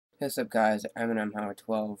What's up, guys? I'm Howard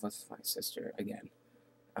 12 with my sister again.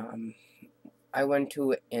 I went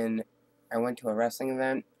to a wrestling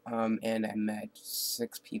event, and I met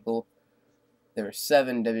 6 people. There were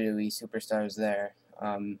 7 WWE superstars there,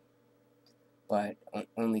 but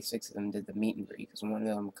only 6 of them did the meet and greet because one of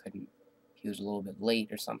them couldn't. He was a little bit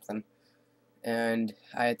late or something, and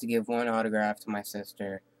I had to give one autograph to my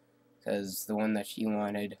sister because the one that she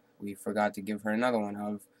wanted, we forgot to give her another one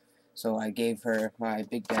of. So I gave her my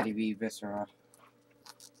Big Daddy V Viscera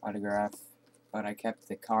autograph, but I kept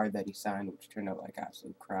the card that he signed, which turned out like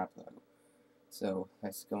absolute crap though. So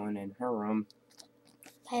that's going in her room.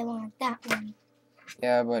 I want that one.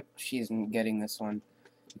 Yeah, but she's getting this one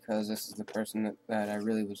because this is the person that I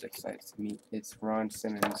really was excited to meet. It's Ron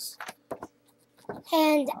Simmons.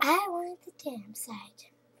 And I want the damn side.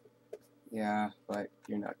 Yeah, but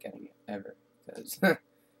you're not getting it ever because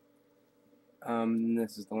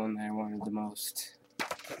this is the one that I wanted the most.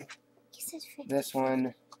 You said 50. This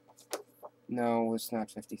one, no, it's not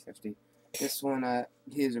 50-50. This one,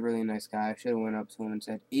 he's a really nice guy. I should have went up to him and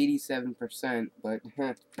said 87%, but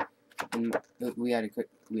and we had a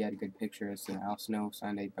good picture. It's Al Snow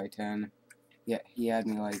signed 8x10. Yeah, he had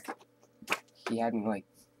me like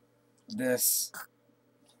this,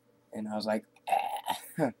 and I was like,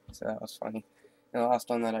 ah. So that was funny. And the last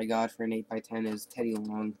one that I got for an 8x10 is Teddy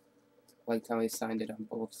Long. Liked how he signed it on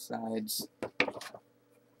both sides.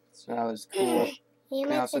 So that was cool.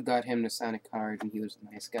 I also got him to sign a card, and he was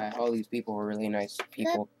a nice guy. All these people were really nice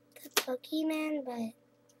people. The Pokemon, but...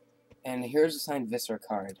 And here's a signed Viscera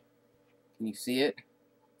card. Can you see it?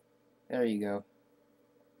 There you go.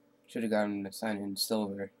 Should have gotten him to sign it in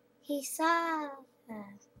silver. He saw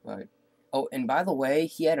that. But, oh, and by the way,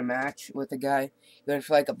 he had a match with a guy. He went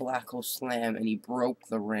for like a black hole slam, and he broke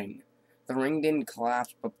the ring. The ring didn't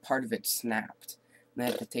collapse, but part of it snapped. And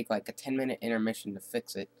they had to take like a 10-minute intermission to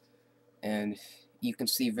fix it. And you can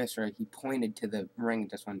see Viscera, he pointed to the ring,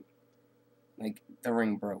 just went, like, the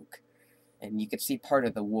ring broke. And you could see part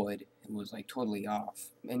of the wood. It was, like, totally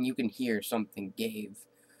off. And you can hear something gave.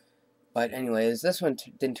 But anyways, this one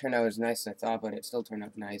didn't turn out as nice as I thought, but it still turned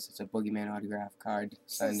out nice. It's a Boogeyman autograph card.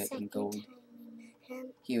 Signed it in gold.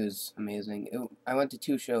 He was amazing. I went to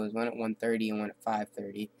 2 shows, one at 1:30 and one at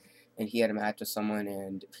 5:30. And he had a match with someone,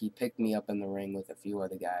 and he picked me up in the ring with a few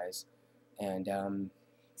other guys. And,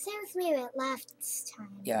 same with me last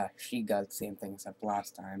time. yeah, she got the same thing except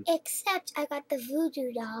last time. Except I got the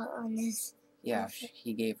voodoo doll on this. Yeah,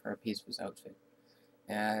 he gave her a piece of his outfit.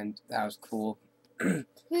 And that was cool.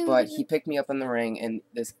 But he picked me up in the ring, and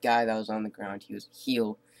this guy that was on the ground, he was a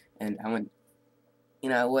heel. And I went,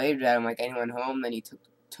 I waved at him like, anyone home? Then he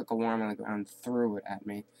took a worm on the ground and threw it at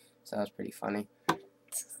me. So that was pretty funny.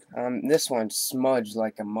 This one smudged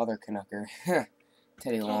like a mother Canucker.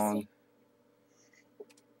 Teddy Long.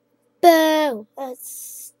 Boo! It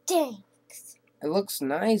stinks. It looks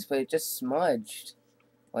nice, but it just smudged.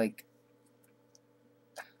 Like,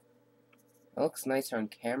 it looks nicer on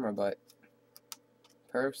camera, but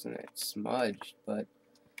in person it smudged. But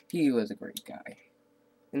he was a great guy.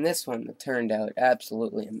 And this one turned out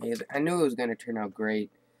absolutely amazing. I knew it was going to turn out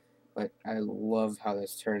great, but I love how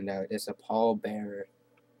this turned out. It's a Paul Bearer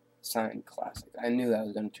signed classic. I knew that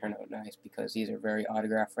was going to turn out nice because these are very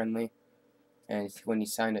autograph friendly. And when he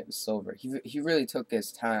signed it in silver, he really took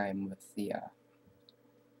his time with the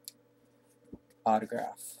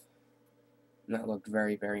autograph. And that looked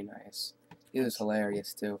very, very nice. It was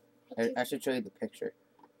hilarious, too. I should show you the picture.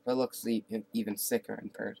 It looks even sicker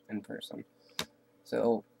in person.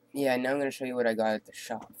 So, yeah, now I'm going to show you what I got at the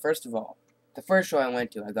shop. First of all, the first show I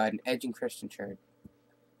went to, I got an Edge and Christian shirt.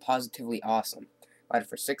 Positively awesome. I got it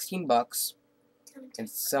for 16 bucks, and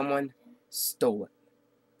someone stole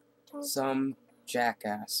it. Some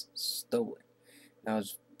jackass stole it. And I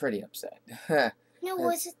was pretty upset. No,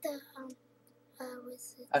 was it the,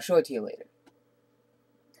 was it... I'll show it to you later.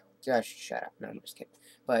 Josh, shut up. No, I'm just kidding.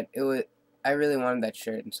 But I really wanted that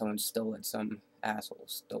shirt, and someone stole it. Some asshole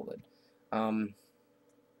stole it.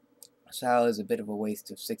 So that was a bit of a waste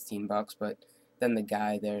of 16 bucks, but then the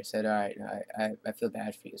guy there said, alright, I feel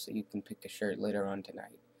bad for you, so you can pick a shirt later on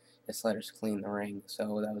tonight. Just let us clean the ring,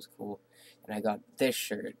 so that was cool. And I got this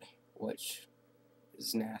shirt, which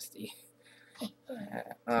is nasty.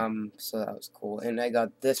 So that was cool. And I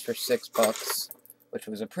got this for 6 bucks, which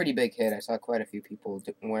was a pretty big hit. I saw quite a few people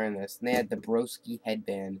wearing this. And they had the Broski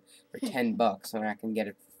headband for 10 bucks, and I can get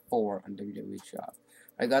it for 4 on WWE Shop.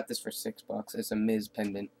 I got this for 6 bucks. It's a Miz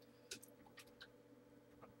pendant,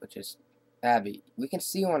 which is Abby. We can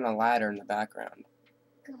see you on a ladder in the background.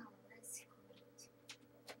 Oh, that's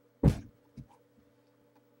great.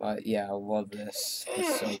 But yeah, I love this.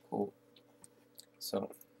 It's so cool.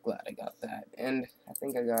 So glad I got that. And I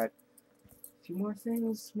think I got a few more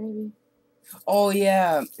things, maybe. Oh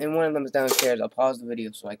yeah, and one of them is downstairs. I'll pause the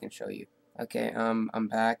video so I can show you. Okay, I'm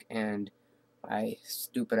back, and my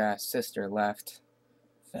stupid ass sister left.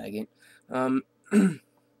 Faggot.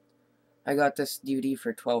 I got this DVD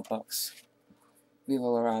for $12. Viva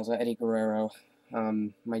La Raza, Eddie Guerrero.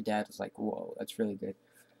 My dad was like, "Whoa, that's really good."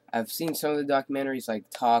 I've seen some of the documentaries like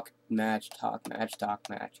Talk Match, Talk Match, Talk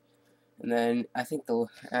Match, and then I think the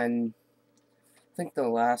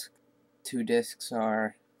last 2 discs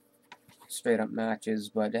are straight up matches,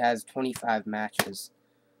 but it has 25 matches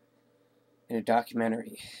in a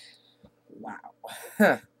documentary. Wow.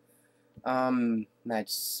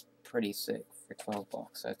 That's pretty sick for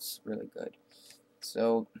 $12. That's really good.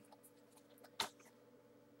 So,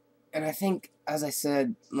 and I think, as I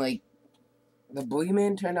said, like, the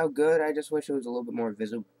Boogeyman turned out good. I just wish it was a little bit more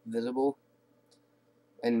visible.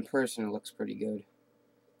 In person, it looks pretty good.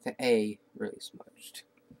 The A, really smudged.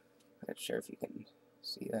 Not sure if you can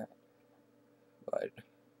see that, but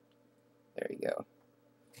there you go.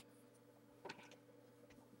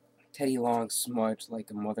 Teddy Long smudged like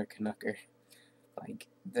a mother Canucker. Like,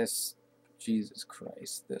 this, Jesus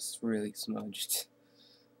Christ, this really smudged.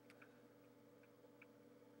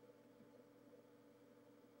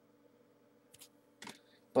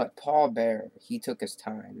 But Paul Bear, he took his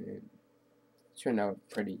time and turned out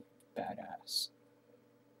pretty badass.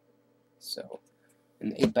 So,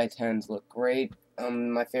 and the 8x10s look great.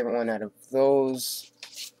 My favorite one out of those,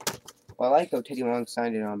 well, I like how Teddy Long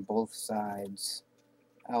signed it on both sides.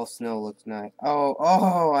 Al Snow looks nice.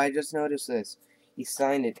 Oh, I just noticed this. He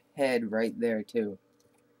signed it head right there, too.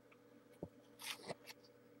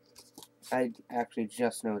 I actually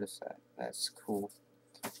just noticed that. That's cool.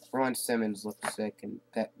 Ron Simmons looks sick, and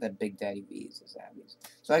that Big Daddy V's is Abby's.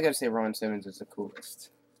 So I gotta say Ron Simmons is the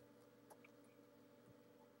coolest.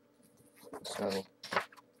 So,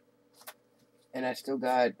 and I still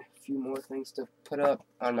got a few more things to put up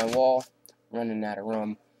on my wall. Running out of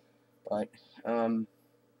room. But,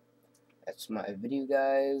 that's my video,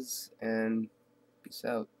 guys, and peace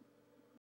out.